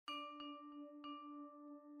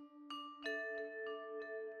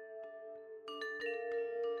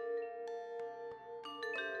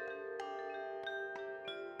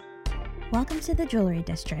Welcome to the Jewelry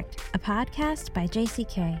District, a podcast by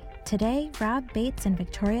JCK. Today, Rob Bates and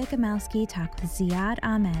Victoria Gamelski talk with Ziad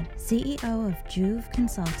Ahmed, CEO of Juve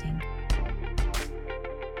Consulting.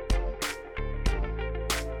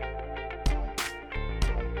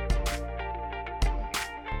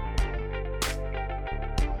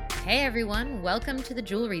 Hey everyone, welcome to the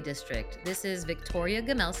Jewelry District. This is Victoria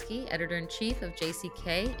Gamelski, Editor-in-Chief of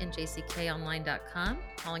JCK and jckonline.com,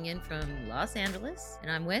 calling in from Los Angeles, and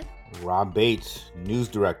I'm with Rob Bates, News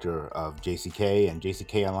Director of JCK and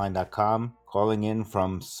jckonline.com, calling in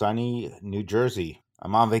from sunny New Jersey.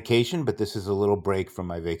 I'm on vacation, but this is a little break from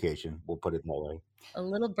my vacation. We'll put it that way. a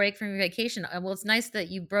little break from your vacation. Well, it's nice that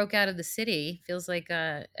you broke out of the city. Feels like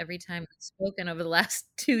every time we've spoken over the last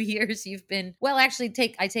 2 years, you've been, well, actually,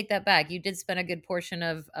 I take that back. You did spend a good portion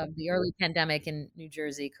of the early pandemic in New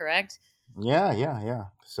Jersey, correct? Yeah.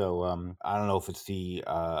 So I don't know if it's the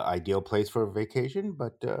ideal place for a vacation,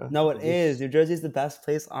 but No, it is. New Jersey is the best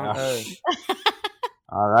place on earth.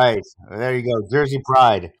 All right, there you go, Jersey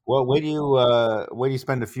pride. Well, wait do you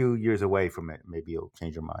spend a few years away from it? Maybe you'll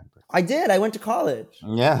change your mind. But... I did. I went to college.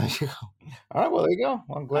 Yeah, there you go. All right, well, there you go.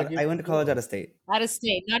 Well, I'm glad I went to college out of state. Out of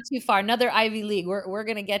state, not too far. Another Ivy League. We're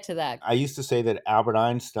going to get to that. I used to say that Albert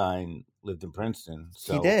Einstein lived in Princeton.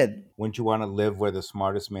 So He did. Wouldn't you want to live where the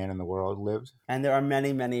smartest man in the world lives? And there are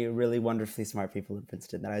many, many really wonderfully smart people in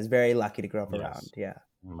Princeton that I was very lucky to grow up around. Yeah.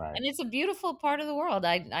 Right. And it's a beautiful part of the world.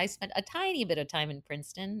 I spent a tiny bit of time in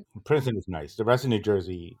Princeton. Princeton is nice. The rest of New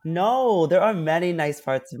Jersey. No, there are many nice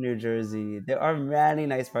parts of New Jersey.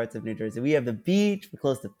 We have the beach. We're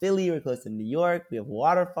close to Philly. We're close to New York. We have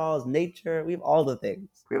waterfalls, nature. We have all the things.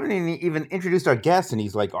 We haven't even introduced our guest, and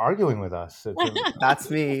he's like arguing with us.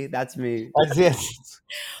 That's me. That's it.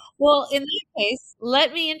 Well, in that case,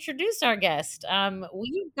 let me introduce our guest. I'm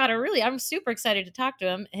super excited to talk to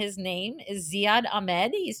him. His name is Ziad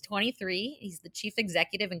Ahmed. He's 23. He's the chief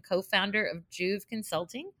executive and co-founder of Juve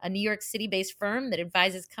Consulting, a New York City-based firm that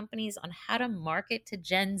advises companies on how to market to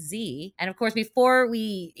Gen Z. And of course, before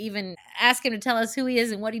we even ask him to tell us who he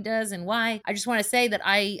is and what he does and why, I just want to say that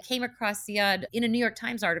I came across Ziad in a New York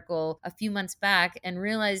Times article a few months back and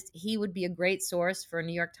realized he would be a great source for a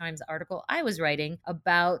New York Times article I was writing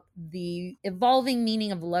about the evolving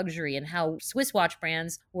meaning of luxury and how Swiss watch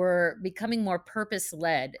brands were becoming more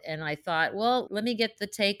purpose-led. And I thought, well, let me get the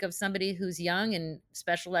take of somebody who's young and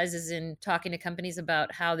specializes in talking to companies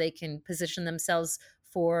about how they can position themselves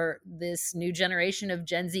for this new generation of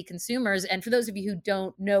Gen Z consumers. And for those of you who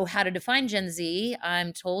don't know how to define Gen Z,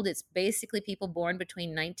 I'm told it's basically people born between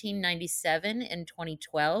 1997 and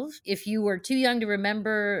 2012. If you were too young to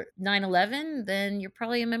remember 9/11, then you're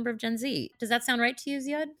probably a member of Gen Z. Does that sound right to you,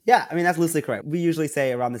 Ziad? Yeah, I mean, that's loosely correct. We usually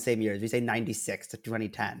say around the same years. We say 96 to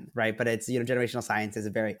 2010, right? But it's, generational science is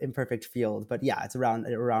a very imperfect field. But yeah, it's around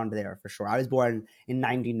there for sure. I was born in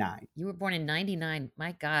 99. You were born in 99.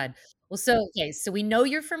 My God. Well, so we know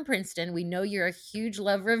you're from Princeton. We know you're a huge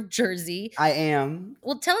lover of Jersey. I am.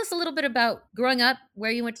 Well, tell us a little bit about growing up,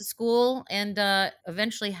 where you went to school, and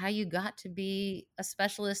eventually how you got to be a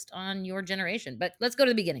specialist on your generation. But let's go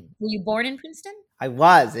to the beginning. Were you born in Princeton? I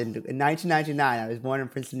was. In 1999, I was born in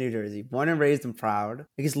Princeton, New Jersey. Born and raised and proud.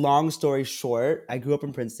 I guess long story short, I grew up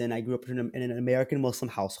in Princeton. I grew up in an American Muslim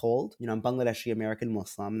household. I'm Bangladeshi American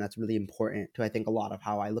Muslim. And that's really important to, I think, a lot of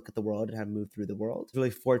how I look at the world and how I move through the world.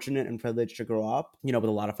 Really fortunate and privileged to grow up, with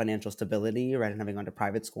a lot of financial stability, right? And having gone to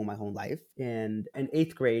private school my whole life. And in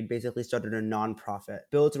 8th grade, basically started a nonprofit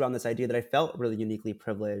built around this idea that I felt really uniquely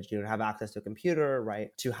privileged, to have access to a computer,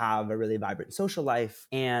 right? To have a really vibrant social life.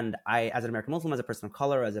 And I, as an American Muslim, as a person of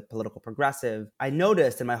color, as a political progressive, I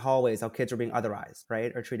noticed in my hallways how kids were being otherized,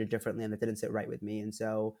 right? Or treated differently, and it didn't sit right with me. And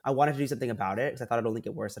so I wanted to do something about it because I thought it'd only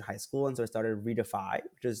get worse in high school. And so I started Redefy,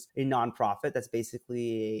 which is a nonprofit that's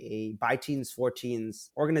basically a by teens for teens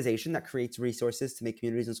organization that creates resources to make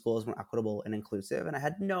communities and schools more equitable and inclusive. And I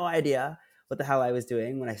had no idea what the hell I was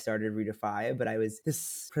doing when I started Redefy, but I was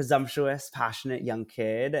this presumptuous, passionate young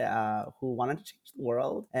kid who wanted to change the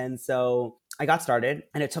world. And so I got started,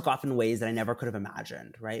 and it took off in ways that I never could have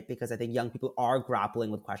imagined, right? Because I think young people are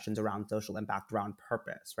grappling with questions around social impact, around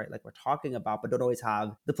purpose, right? Like we're talking about, but don't always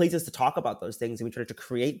have the places to talk about those things. And we tried to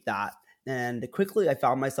create that. And quickly, I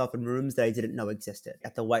found myself in rooms that I didn't know existed.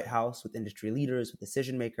 At the White House with industry leaders, with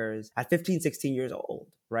decision makers, at 15, 16 years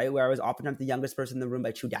old, right? Where I was oftentimes the youngest person in the room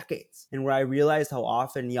by 2 decades, and where I realized how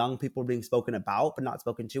often young people were being spoken about but not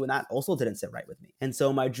spoken to, and that also didn't sit right with me. And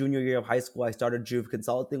so my junior year of high school, I started Juve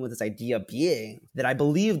Consulting with this idea being that I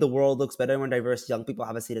believe the world looks better when diverse young people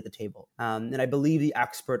have a seat at the table. And I believe the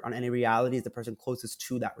expert on any reality is the person closest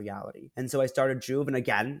to that reality. And so I started Juve, and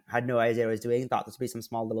again, had no idea what I was doing, thought this would be some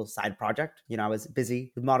small little side project. I was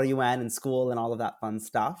busy with Model UN and school and all of that fun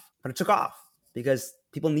stuff, but it took off because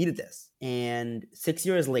people needed this. And 6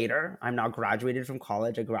 years later, I'm now graduated from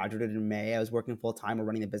college. I graduated in May. I was working full time or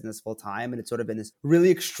running the business full time. And it's sort of been this really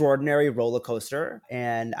extraordinary roller coaster.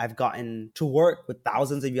 And I've gotten to work with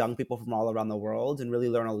thousands of young people from all around the world and really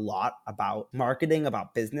learn a lot about marketing,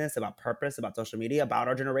 about business, about purpose, about social media, about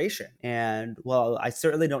our generation. And well, I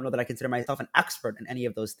certainly don't know that I consider myself an expert in any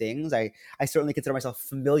of those things. I certainly consider myself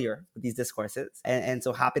familiar with these discourses. And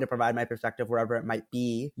so happy to provide my perspective wherever it might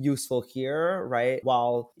be useful here, right? While,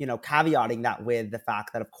 caveating that with the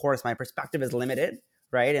fact that, of course, my perspective is limited,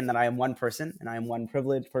 right? And that I am one person and I am one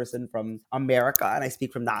privileged person from America, and I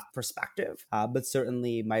speak from that perspective. But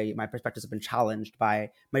certainly my perspectives have been challenged by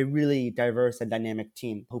my really diverse and dynamic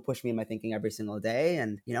team who push me in my thinking every single day.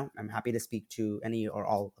 And, I'm happy to speak to any or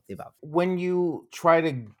all of the above. When you try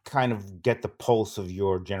to kind of get the pulse of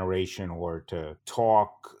your generation or to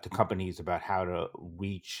talk to companies about how to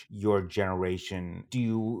reach your generation, do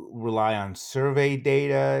you rely on survey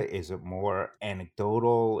data? Is it more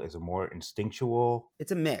anecdotal? Is it more instinctual?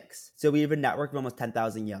 It's a mix. So we have a network of almost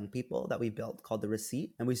 10,000 young people that we built called The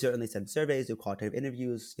Receipt. And we certainly send surveys, do qualitative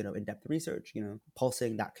interviews, in-depth research,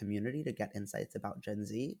 pulsing that community to get insights about Gen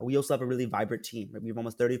Z. We also have a really vibrant team. Right? We have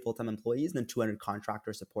almost 30 full-time employees and then 200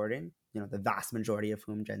 contractors supporting, the vast majority of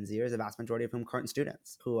whom Gen Zers, the vast majority of whom current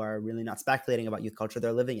students who are really not speculating about youth culture,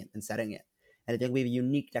 they're living it and setting it. And I think we have a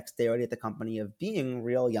unique dexterity at the company of being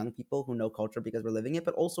real young people who know culture because we're living it,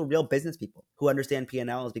 but also real business people who understand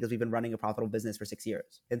P&Ls because we've been running a profitable business for 6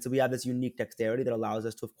 years. And so we have this unique dexterity that allows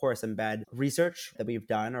us to, of course, embed research that we've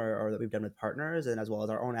done or that we've done with partners, and as well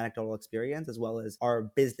as our own anecdotal experience, as well as our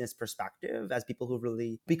business perspective as people who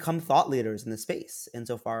really become thought leaders in the space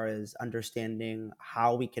insofar as understanding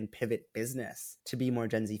how we can pivot business to be more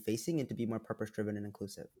Gen Z facing and to be more purpose driven and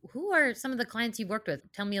inclusive. Who are some of the clients you've worked with?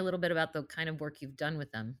 Tell me a little bit about the kind of work you've done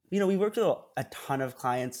with them. We worked with a ton of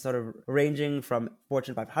clients, sort of ranging from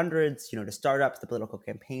Fortune 500s, to startups, to political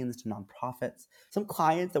campaigns, to nonprofits. Some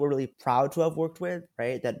clients that we're really proud to have worked with,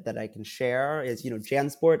 right, that I can share is,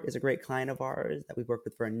 JanSport is a great client of ours that we've worked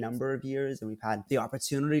with for a number of years. And we've had the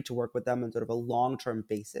opportunity to work with them on sort of a long-term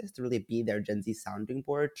basis to really be their Gen Z sounding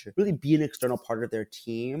board, to really be an external part of their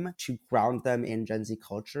team, to ground them in Gen Z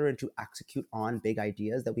culture and to execute on big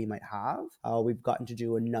ideas that we might have. We've gotten to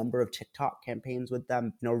do a number of TikTok campaigns with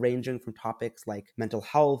them, ranging from topics like mental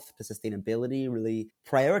health to sustainability, really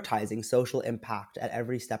prioritizing social impact at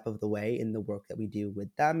every step of the way in the work that we do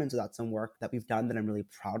with them. And so that's some work that we've done that I'm really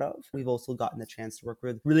proud of. We've also gotten the chance to work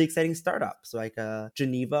with really exciting startups like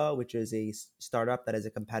Geneva, which is a startup that is a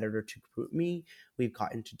competitor to GroupMe. We've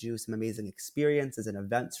gotten to do some amazing experiences and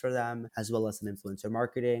events for them, as well as some influencer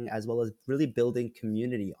marketing, as well as really building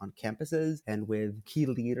community on campuses and with key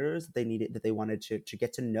leaders that they wanted to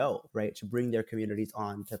get to know, right? To bring their communities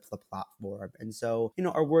on to the platform. And so,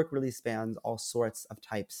 our work really spans all sorts of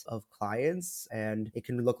types of clients, and it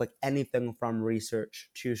can look like anything from research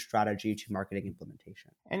to strategy to marketing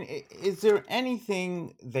implementation. And is there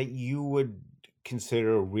anything that you would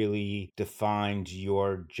consider really defined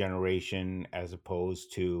your generation as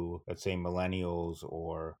opposed to, let's say, millennials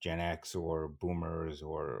or Gen X or boomers,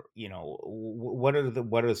 or what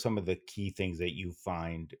are some of the key things that you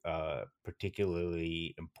find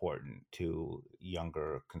particularly important to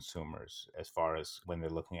younger consumers as far as when they're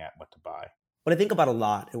looking at what to buy? What I think about a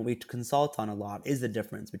lot and what we consult on a lot is the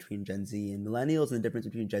difference between Gen Z and millennials and the difference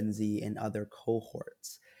between Gen Z and other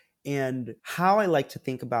cohorts. And how I like to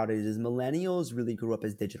think about it is millennials really grew up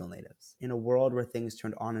as digital natives in a world where things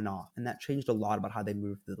turned on and off. And that changed a lot about how they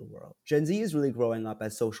moved through the world. Gen Z is really growing up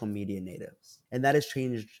as social media natives. And that has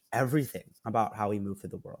changed everything about how we move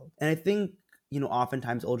through the world. And I think,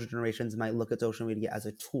 oftentimes older generations might look at social media as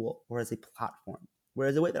a tool or as a platform.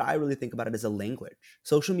 Whereas the way that I really think about it is a language.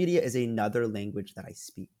 Social media is another language that I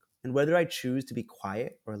speak. And whether I choose to be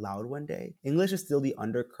quiet or loud one day, English is still the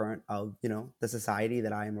undercurrent of, the society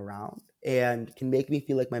that I am around, and can make me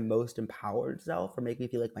feel like my most empowered self or make me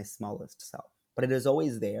feel like my smallest self. But it is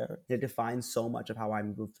always there. It defines so much of how I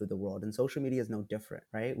move through the world. And social media is no different,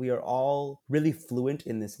 right? We are all really fluent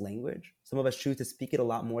in this language. Some of us choose to speak it a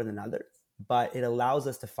lot more than others, but it allows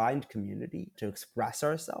us to find community, to express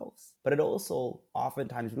ourselves, but it also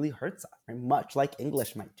oftentimes really hurts us, right? Much like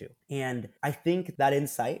English might do. And I think that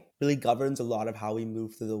insight really governs a lot of how we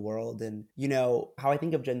move through the world. And, how I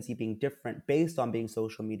think of Gen Z being different based on being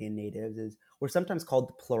social media natives is we're sometimes called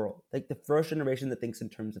the plural, like the first generation that thinks in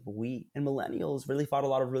terms of we. And millennials really fought a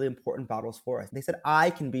lot of really important battles for us. They said,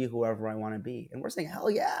 I can be whoever I want to be. And we're saying,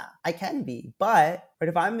 hell yeah, I can be. But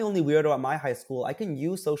if I'm the only weirdo at my high school, I can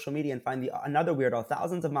use social media and find another weirdo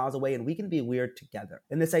thousands of miles away, and we can be weird together.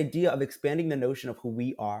 And this idea of expanding the notion of who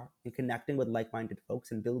we are and connecting with like-minded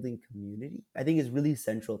folks and building community, I think is really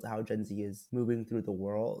central to how Gen Z is moving through the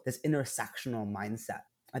world. This intersectional mindset,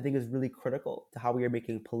 I think, is really critical to how we are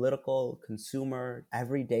making political, consumer,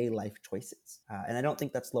 everyday life choices. And I don't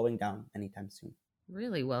think that's slowing down anytime soon.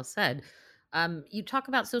 Really well said. You talk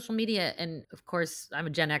about social media, and of course, I'm a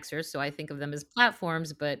Gen Xer, so I think of them as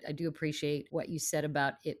platforms, but I do appreciate what you said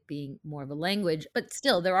about it being more of a language. But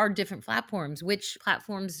still, there are different platforms. Which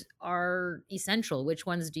platforms are essential? Which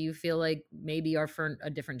ones do you feel like maybe are for a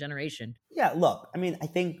different generation? Yeah, look, I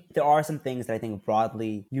think there are some things that I think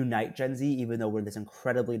broadly unite Gen Z, even though we're this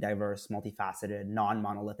incredibly diverse, multifaceted,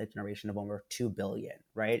 non-monolithic generation of over 2 billion,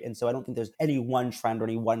 right? And so I don't think there's any one trend or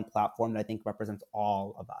any one platform that I think represents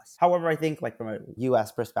all of us. However, I think from a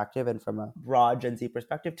US perspective and from a broad Gen Z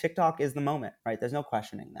perspective, TikTok is the moment, right? There's no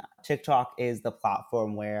questioning that. TikTok is the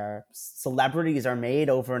platform where celebrities are made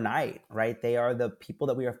overnight, right? They are the people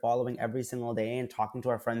that we are following every single day and talking to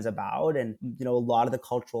our friends about. And, a lot of the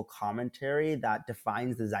cultural commentary that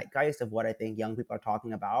defines the zeitgeist of what I think young people are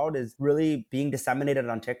talking about is really being disseminated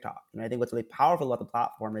on TikTok. And I think what's really powerful about the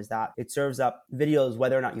platform is that it serves up videos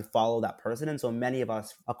whether or not you follow that person. And so many of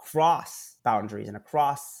us across boundaries and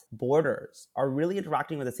across borders are really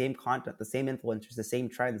interacting with the same content, the same influencers, the same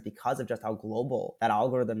trends because of just how global that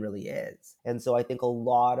algorithm really is. And so I think a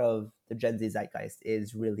lot of the Gen Z zeitgeist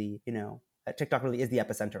is really, that TikTok really is the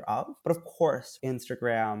epicenter of. But of course,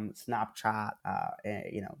 Instagram, Snapchat,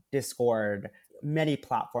 Discord, many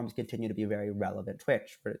platforms continue to be very relevant.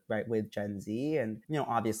 Twitch, right, with Gen Z. And,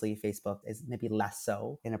 obviously Facebook is maybe less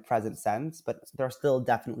so in a present sense, but there are still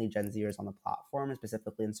definitely Gen Zers on the platform,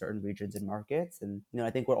 specifically in certain regions and markets. And, I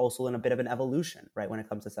think we're also in a bit of an evolution, right, when it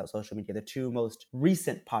comes to social media. The two most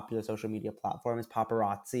recent popular social media platforms,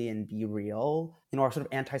 Paparazzi and Be Real, are sort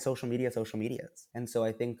of anti-social social medias. And so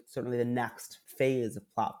I think certainly the next phase of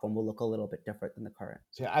platform will look a little bit different than the current.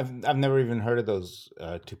 See, I've never even heard of those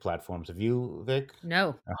two platforms. Have you, Vic?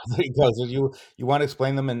 No. There you go. So you want to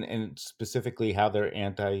explain them and specifically how they're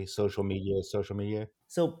anti-social media, social media?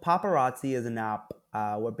 So Paparazzi is an app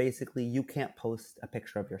where basically you can't post a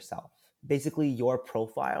picture of yourself. Basically, your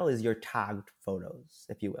profile is your tagged photos,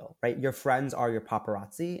 if you will, right? Your friends are your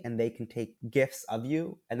paparazzi, and they can take GIFs of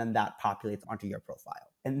you, and then that populates onto your profile.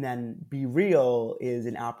 And then Be Real is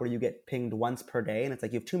an app where you get pinged once per day, and it's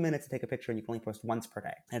like you have 2 minutes to take a picture, and you can only post once per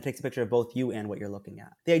day. And it takes a picture of both you and what you're looking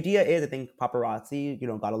at. The idea is, I think Paparazzi,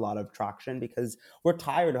 got a lot of traction because we're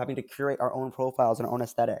tired of having to curate our own profiles and our own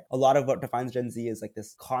aesthetic. A lot of what defines Gen Z is like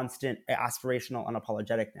this constant aspirational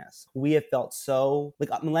unapologeticness. We have felt so, like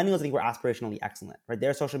millennials, I think we're aspirationally excellent, right?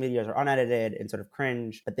 Their social medias are unedited and sort of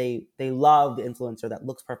cringe, but they love the influencer that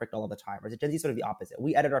looks perfect all of the time. Whereas Gen Z is sort of the opposite.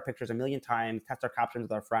 We edit our pictures a million times, test our captions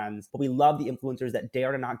with our friends, but we love the influencers that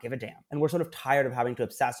dare to not give a damn. And we're sort of tired of having to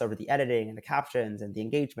obsess over the editing and the captions and the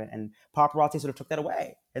engagement. And Paparazzi sort of took that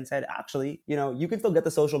away and said, actually, you can still get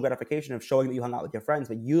the social gratification of showing that you hung out with your friends,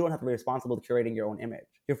 but you don't have to be responsible for curating your own image.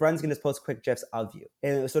 Your friends can just post quick GIFs of you.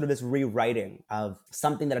 And it was sort of this rewriting of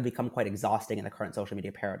something that had become quite exhausting in the current social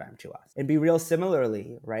media paradigm to us. And Be Real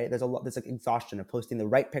similarly, right? There's like exhaustion of posting the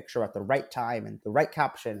right picture at the right time and the right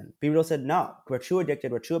caption. And Be Real said, no, we're too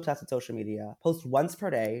addicted. We're too obsessed with social media. Post once per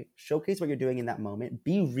day, showcase what you're doing in that moment,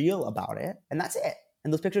 be real about it. And that's it.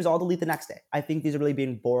 And those pictures all delete the next day. I think these are really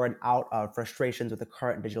being born out of frustrations with the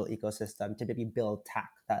current digital ecosystem to maybe build tech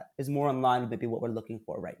that is more in line with maybe what we're looking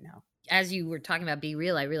for right now. As you were talking about Be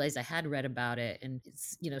Real, I realized I had read about it, and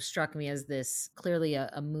it's, struck me as this clearly a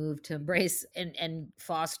move to embrace and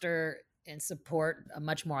foster and support a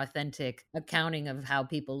much more authentic accounting of how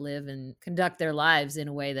people live and conduct their lives in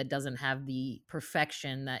a way that doesn't have the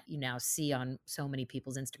perfection that you now see on so many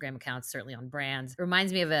people's Instagram accounts, certainly on brands. It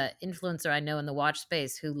reminds me of an influencer I know in the watch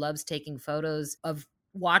space who loves taking photos of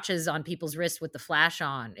watches on people's wrists with the flash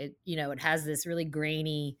on. It, it has this really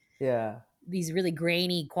grainy, these really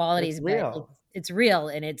grainy qualities. It's real. It's real,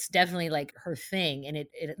 and it's definitely like her thing, and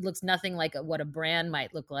it looks nothing like what a brand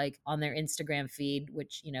might look like on their Instagram feed,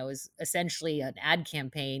 which is essentially an ad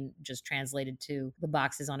campaign just translated to the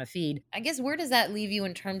boxes on a feed. I guess, where does that leave you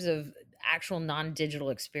in terms of actual non-digital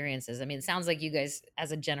experiences? I mean, it sounds like you guys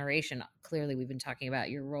as a generation clearly we've been talking about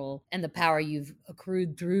your role and the power you've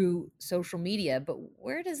accrued through social media, but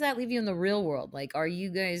where does that leave you in the real world? Like, are you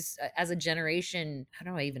guys, as a generation, how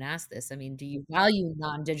do I even ask this? I mean, do you value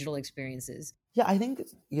non-digital experiences? Yeah, I think,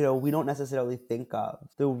 we don't necessarily think of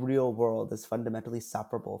the real world as fundamentally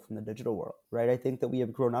separable from the digital world, right? I think that we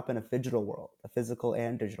have grown up in a digital world, a physical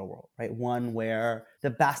and digital world, right? One where the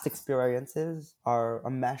best experiences are a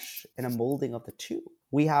mesh and a molding of the two.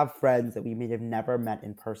 We have friends that we may have never met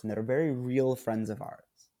in person that are very real friends of ours.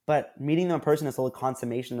 But meeting them in person is a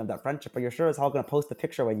consummation of that friendship, but you're sure as hell going to post a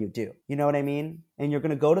picture when you do. You know what I mean? And you're going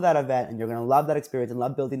to go to that event and you're going to love that experience and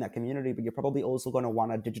love building that community, but you're probably also going to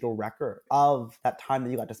want a digital record of that time that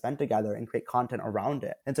you got to spend together and create content around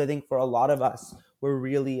it. And so I think for a lot of us, we're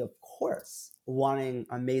really, of course, wanting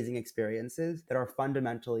amazing experiences that are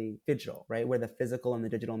fundamentally digital, right? Where the physical and the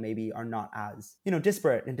digital maybe are not as,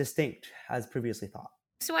 disparate and distinct as previously thought.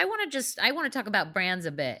 So I want to talk about brands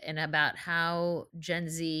a bit and about how Gen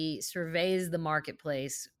Z surveys the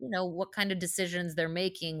marketplace, what kind of decisions they're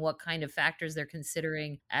making, what kind of factors they're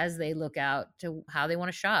considering as they look out to how they want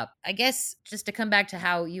to shop. I guess just to come back to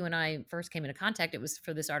how you and I first came into contact, it was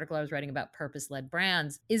for this article I was writing about purpose-led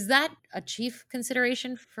brands. Is that a chief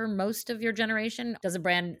consideration for most of your generation? Does a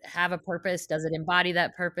brand have a purpose? Does it embody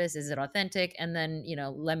that purpose? Is it authentic? And then,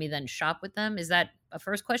 let me then shop with them. Is that a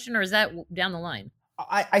first question, or is that down the line?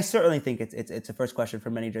 I certainly think it's a first question for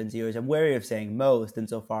many Gen Zers. I'm wary of saying most,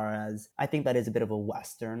 insofar as I think that is a bit of a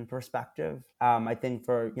Western perspective. I think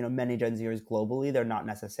for many Gen Zers globally, they're not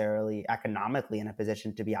necessarily economically in a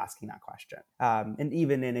position to be asking that question. And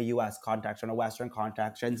even in a U.S. context, or in a Western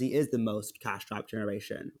context, Gen Z is the most cash-strapped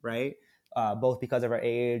generation, right? Both because of our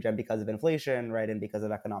age and because of inflation, right, and because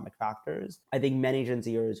of economic factors. I think many Gen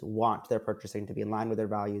Zers want their purchasing to be in line with their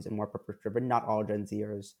values and more purpose-driven. Not all Gen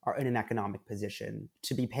Zers are in an economic position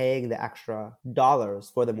to be paying the extra dollars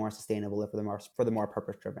for the more sustainable or for the more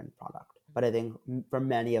purpose-driven product. But I think for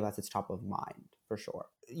many of us, it's top of mind, for sure.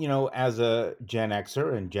 As a Gen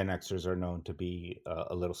Xer, and Gen Xers are known to be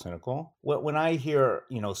a little cynical, when I hear,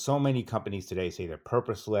 so many companies today say they're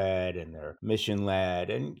purpose-led and they're mission-led,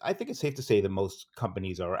 and I think it's safe to say that most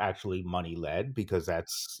companies are actually money-led, because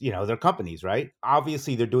that's, they're companies, right?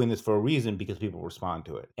 Obviously, they're doing this for a reason, because people respond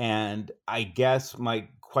to it. And I guess my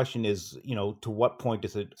question is, to what point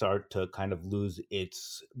does it start to kind of lose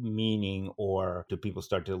its meaning, or do people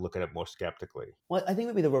start to look at it more skeptically? Well, I think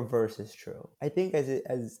maybe the reverse is true. I think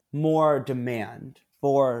as more demand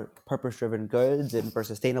for purpose-driven goods and for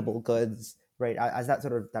sustainable goods, right, as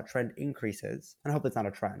that trend increases, and I hope it's not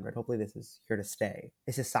a trend, right? Hopefully this is here to stay.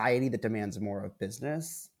 A society that demands more of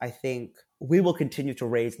business, I think we will continue to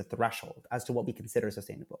raise the threshold as to what we consider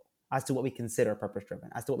sustainable, as to what we consider purpose-driven,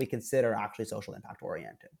 as to what we consider actually social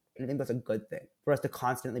impact-oriented. And I think that's a good thing for us to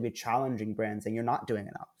constantly be challenging brands saying, you're not doing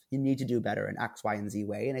enough. You need to do better in X, Y, and Z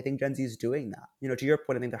way. And I think Gen Z is doing that. To your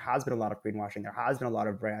point, I think there has been a lot of greenwashing. There has been a lot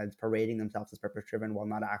of brands parading themselves as purpose-driven while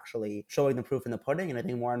not actually showing the proof in the pudding. And I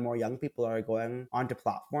think more and more young people are going onto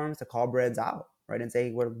platforms to call brands out, right? And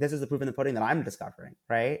say, well, this is the proof in the pudding that I'm discovering,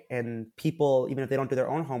 right? And people, even if they don't do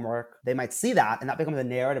their own homework, they might see that, and that becomes a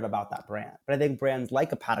narrative about that brand. But I think brands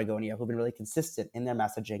like a Patagonia, who've been really consistent in their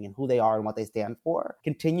messaging and who they are and what they stand for,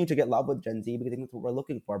 continue to get love with Gen Z, because I think that's what we're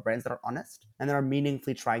looking for. Brands that are honest and that are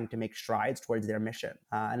meaningfully trying to make strides towards their mission.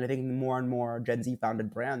 And I think more and more Gen Z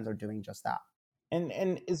founded brands are doing just that.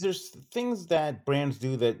 And is there things that brands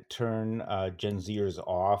do that turn Gen Zers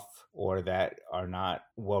off, or that are not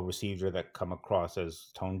well received, or that come across as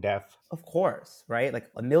tone deaf? Of course, right? Like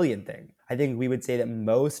a million things. I think we would say that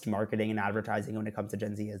most marketing and advertising when it comes to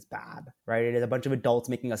Gen Z is bad, right? It is a bunch of adults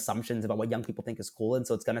making assumptions about what young people think is cool. And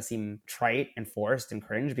so it's going to seem trite and forced and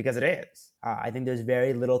cringe, because it is. I think there's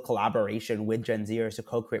very little collaboration with Gen Zers to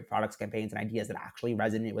co-create products, campaigns, and ideas that actually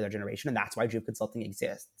resonate with our generation. And that's why Juve Consulting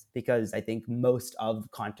exists, because I think most of the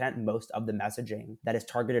content, most of the messaging that is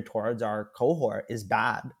targeted towards our cohort is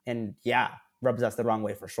bad. And yeah, rubs us the wrong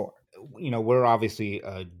way for sure. We're obviously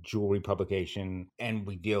a jewelry publication, and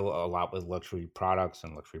we deal a lot with luxury products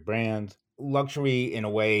and luxury brands. Luxury, in a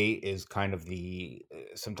way, is kind of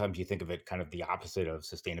sometimes you think of it kind of the opposite of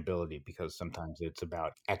sustainability, because sometimes it's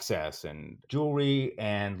about excess. And jewelry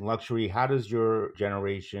and luxury, how does your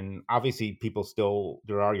generation, obviously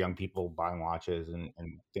there are young people buying watches and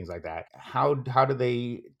things like that. How do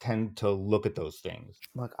they tend to look at those things?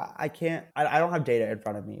 Look, I don't have data in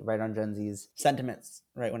front of me, right, on Gen Z's sentiments,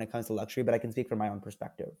 right, when it comes to luxury, but I can speak from my own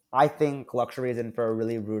perspective. I think luxury is in for a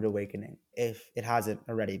really rude awakening if it hasn't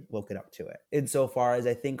already woken up to it. it. Insofar as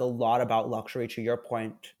I think a lot about luxury, to your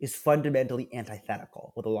point, is fundamentally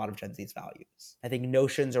antithetical with a lot of Gen Z's values. I think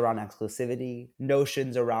notions around exclusivity,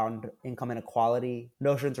 notions around income inequality,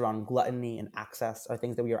 notions around gluttony and access are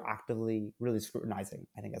things that we are actively really scrutinizing,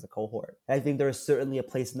 I think, as a cohort. And I think there is certainly a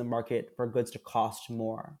place in the market for goods to cost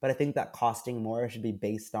more, but I think that costing more should be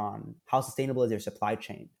based on how sustainable is your supply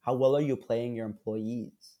chain? How well are you paying your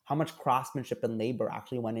employees? How much craftsmanship and labor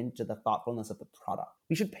actually went into the thoughtfulness of the product?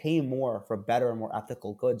 We should pay more for better and more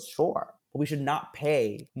ethical goods, sure, but we should not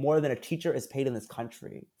pay more than a teacher is paid in this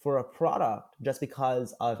country for a product just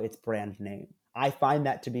because of its brand name. I find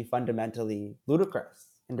that to be fundamentally ludicrous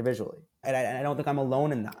individually. And I don't think I'm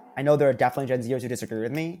alone in that. I know there are definitely Gen Zers who disagree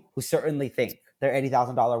with me, who certainly think their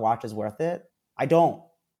 $80,000 watch is worth it. I don't.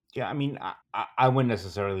 Yeah, I mean, I wouldn't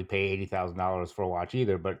necessarily pay $80,000 for a watch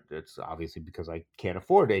either, but it's obviously because I can't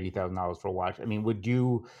afford $80,000 for a watch. I mean,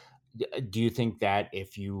 do you think that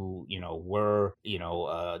if were,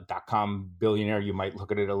 a dot-com billionaire, you might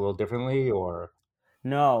look at it a little differently, or?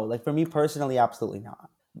 No, like for me personally, absolutely not.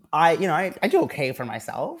 I do okay for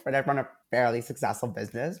myself, right? I run a fairly successful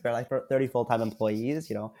business. We're like for 30 full-time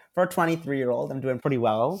employees, for a 23-year-old, I'm doing pretty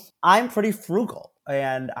well. I'm pretty frugal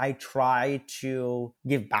and I try to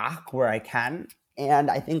give back where I can.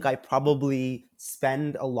 And I think I probably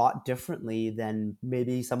spend a lot differently than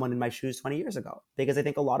maybe someone in my shoes 20 years ago, because I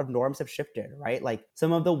think a lot of norms have shifted, right? Like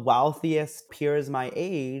some of the wealthiest peers my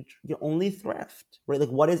age, only thrift, right? Like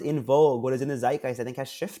what is in vogue, what is in the zeitgeist, I think has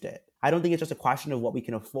shifted. I don't think it's just a question of what we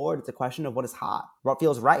can afford. It's a question of what is hot, what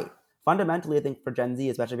feels right. Fundamentally, I think for Gen Z,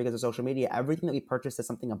 especially because of social media, everything that we purchase says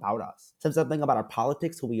something about us, says something about our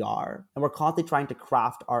politics, who we are. And we're constantly trying to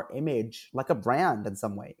craft our image like a brand in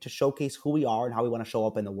some way to showcase who we are and how we want to show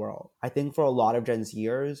up in the world. I think for a lot of Gen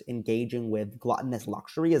Zers, engaging with gluttonous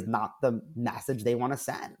luxury is not the message they want to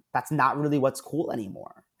send. That's not really what's cool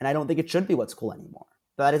anymore. And I don't think it should be what's cool anymore.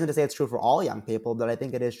 But that isn't to say it's true for all young people, but I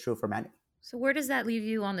think it is true for many. So where does that leave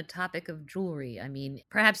you on the topic of jewelry? I mean,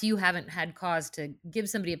 perhaps you haven't had cause to give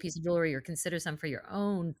somebody a piece of jewelry or consider some for your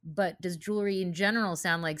own, but does jewelry in general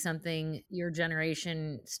sound like something your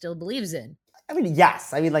generation still believes in? I mean,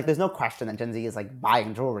 yes. I mean, like, there's no question that Gen Z is like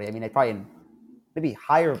buying jewelry. I mean, they probably in maybe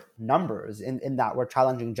higher numbers in that we're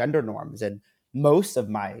challenging gender norms. And most of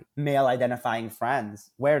my male identifying friends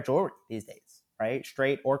wear jewelry these days, right?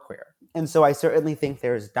 Straight or queer. And so I certainly think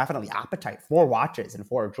there's definitely appetite for watches and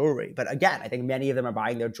for jewelry. But again, I think many of them are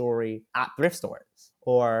buying their jewelry at thrift stores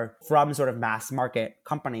or from sort of mass market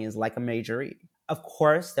companies like a Major E. Of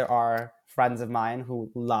course, there are friends of mine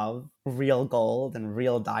who love real gold and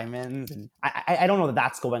real diamonds. And I don't know that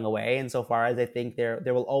that's going away insofar as I think there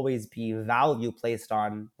will always be value placed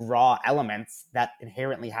on raw elements that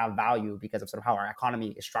inherently have value because of sort of how our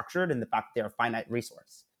economy is structured and the fact they're a finite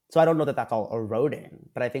resource. So I don't know that that's all eroding,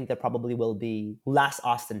 but I think there probably will be less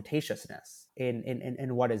ostentatiousness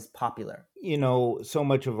in what is popular. So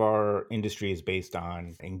much of our industry is based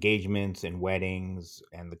on engagements and weddings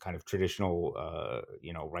and the kind of traditional,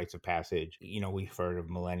 rites of passage. We've heard of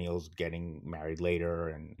millennials getting married later.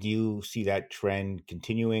 And do you see that trend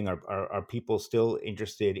continuing? Are people still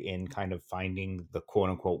interested in kind of finding the quote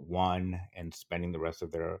unquote one and spending the rest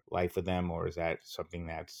of their life with them? Or is that something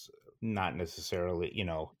that's not necessarily,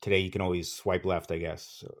 today you can always swipe left, I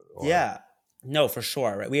guess. Yeah, no, for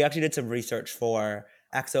sure. Right? We actually did some research for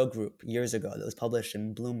XO Group years ago that was published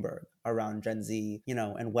in Bloomberg around Gen Z,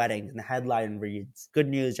 and weddings. And the headline reads, "Good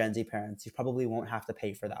news, Gen Z parents, you probably won't have to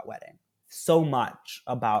pay for that wedding." So much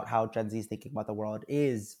about how Gen Z is thinking about the world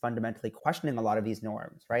is fundamentally questioning a lot of these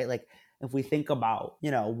norms, right? Like if we think about,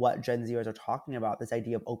 what Gen Zers are talking about, this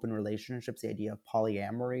idea of open relationships, the idea of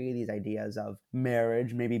polyamory, these ideas of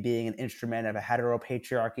marriage maybe being an instrument of a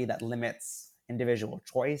heteropatriarchy that limits individual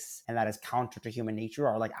choice and that is counter to human nature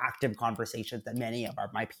are like active conversations that many of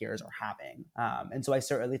my peers are having. And so I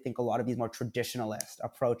certainly think a lot of these more traditionalist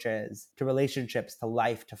approaches to relationships, to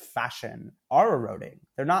life, to fashion are eroding.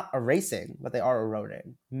 They're not erasing, but they are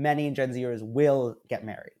eroding. Many Gen Zers will get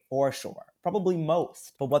married, for sure. Probably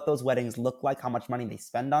most. But what those weddings look like, how much money they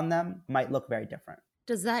spend on them, might look very different.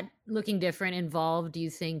 Does that looking different involve, do you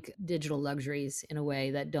think, digital luxuries in a way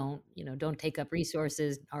that don't take up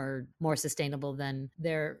resources, are more sustainable than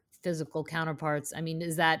their physical counterparts? I mean,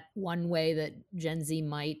 is that one way that Gen Z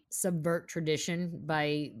might subvert tradition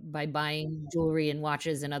by buying jewelry and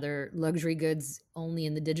watches and other luxury goods only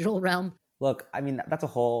in the digital realm? Look, I mean,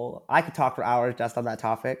 I could talk for hours just on that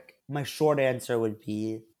topic. My short answer would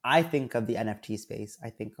be, I think of the NFT space. I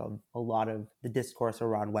think of a lot of the discourse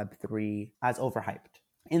around Web3 as overhyped.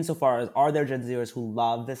 Insofar as, are there Gen Zers who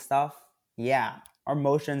love this stuff? Yeah. Are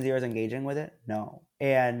most Gen Zers engaging with it? No.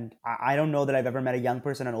 And I don't know that I've ever met a young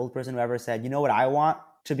person, an old person who ever said, you know what I want?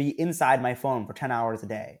 To be inside my phone for 10 hours a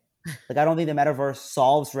day. Like, I don't think the metaverse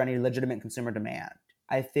solves for any legitimate consumer demand.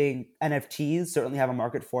 I think NFTs certainly have a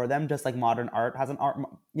market for them, just like modern art has a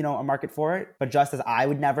market for it. But just as I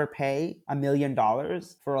would never pay $1 million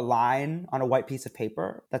for a line on a white piece of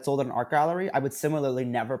paper that's sold at an art gallery, I would similarly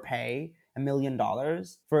never pay $1 million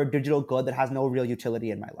for a digital good that has no real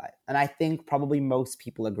utility in my life. And I think probably most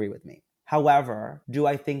people agree with me. However, do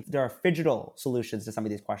I think there are phygital solutions to some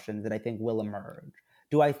of these questions that I think will emerge?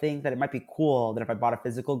 Do I think that it might be cool that if I bought a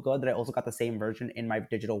physical good, that I also got the same version in my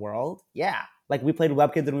digital world? Yeah. Like, we played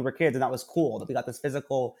WebKids when we were kids, and that was cool, that we got this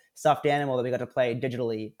physical stuffed animal that we got to play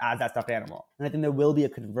digitally as that stuffed animal. And I think there will be a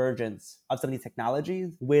convergence of some of these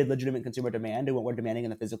technologies with legitimate consumer demand and what we're demanding in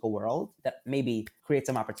the physical world that maybe creates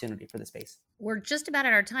some opportunity for the space. We're just about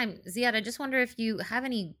at our time. Ziad, I just wonder if you have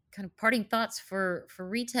any kind of parting thoughts for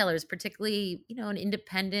retailers, particularly, an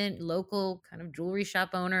independent, local kind of jewelry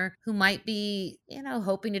shop owner who might be,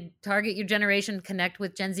 hoping to target your generation, connect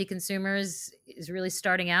with Gen Z consumers, is really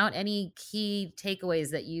starting out. Any key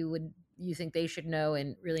takeaways that you think they should know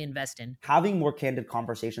and really invest in? Having more candid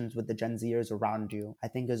conversations with the Gen Zers around you, I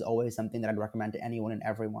think, is always something that I'd recommend to anyone and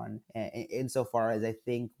everyone. Insofar as I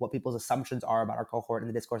think what people's assumptions are about our cohort and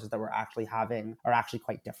the discourses that we're actually having are actually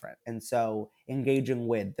quite different. And so engaging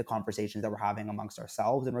with the conversations that we're having amongst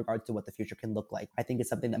ourselves in regards to what the future can look like, I think is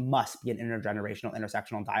something that must be an intergenerational,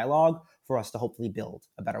 intersectional dialogue for us to hopefully build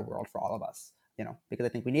a better world for all of us. Because I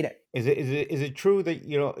think we need it. Is it true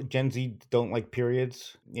that Gen Z don't like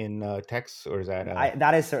periods in texts, or is that?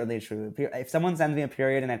 That is certainly true. If someone sends me a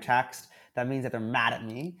period in a text, that means that they're mad at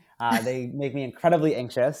me. They make me incredibly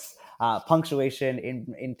anxious. Punctuation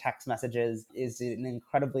in text messages is an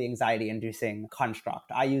incredibly anxiety-inducing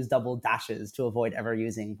construct. I use double dashes to avoid ever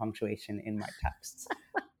using punctuation in my texts.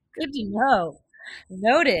 Good to know.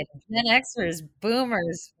 Noted. Gen Xers,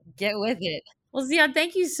 boomers, get with it. Well, Ziad,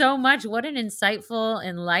 thank you so much. What an insightful,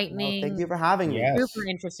 enlightening, thank you for having me. Super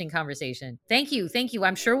interesting conversation. Thank you.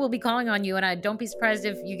 I'm sure we'll be calling on you, and I don't be surprised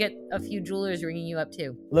if you get a few jewelers ringing you up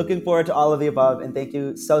too. Looking forward to all of the above, and thank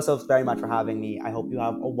you so very much for having me. I hope you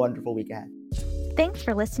have a wonderful week ahead. Thanks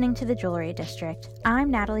for listening to The Jewelry District. I'm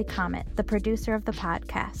Natalie Comet, the producer of the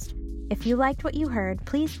podcast. If you liked what you heard,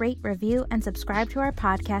 please rate, review, and subscribe to our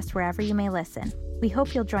podcast wherever you may listen. We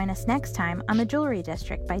hope you'll join us next time on The Jewelry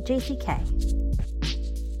District by JCK.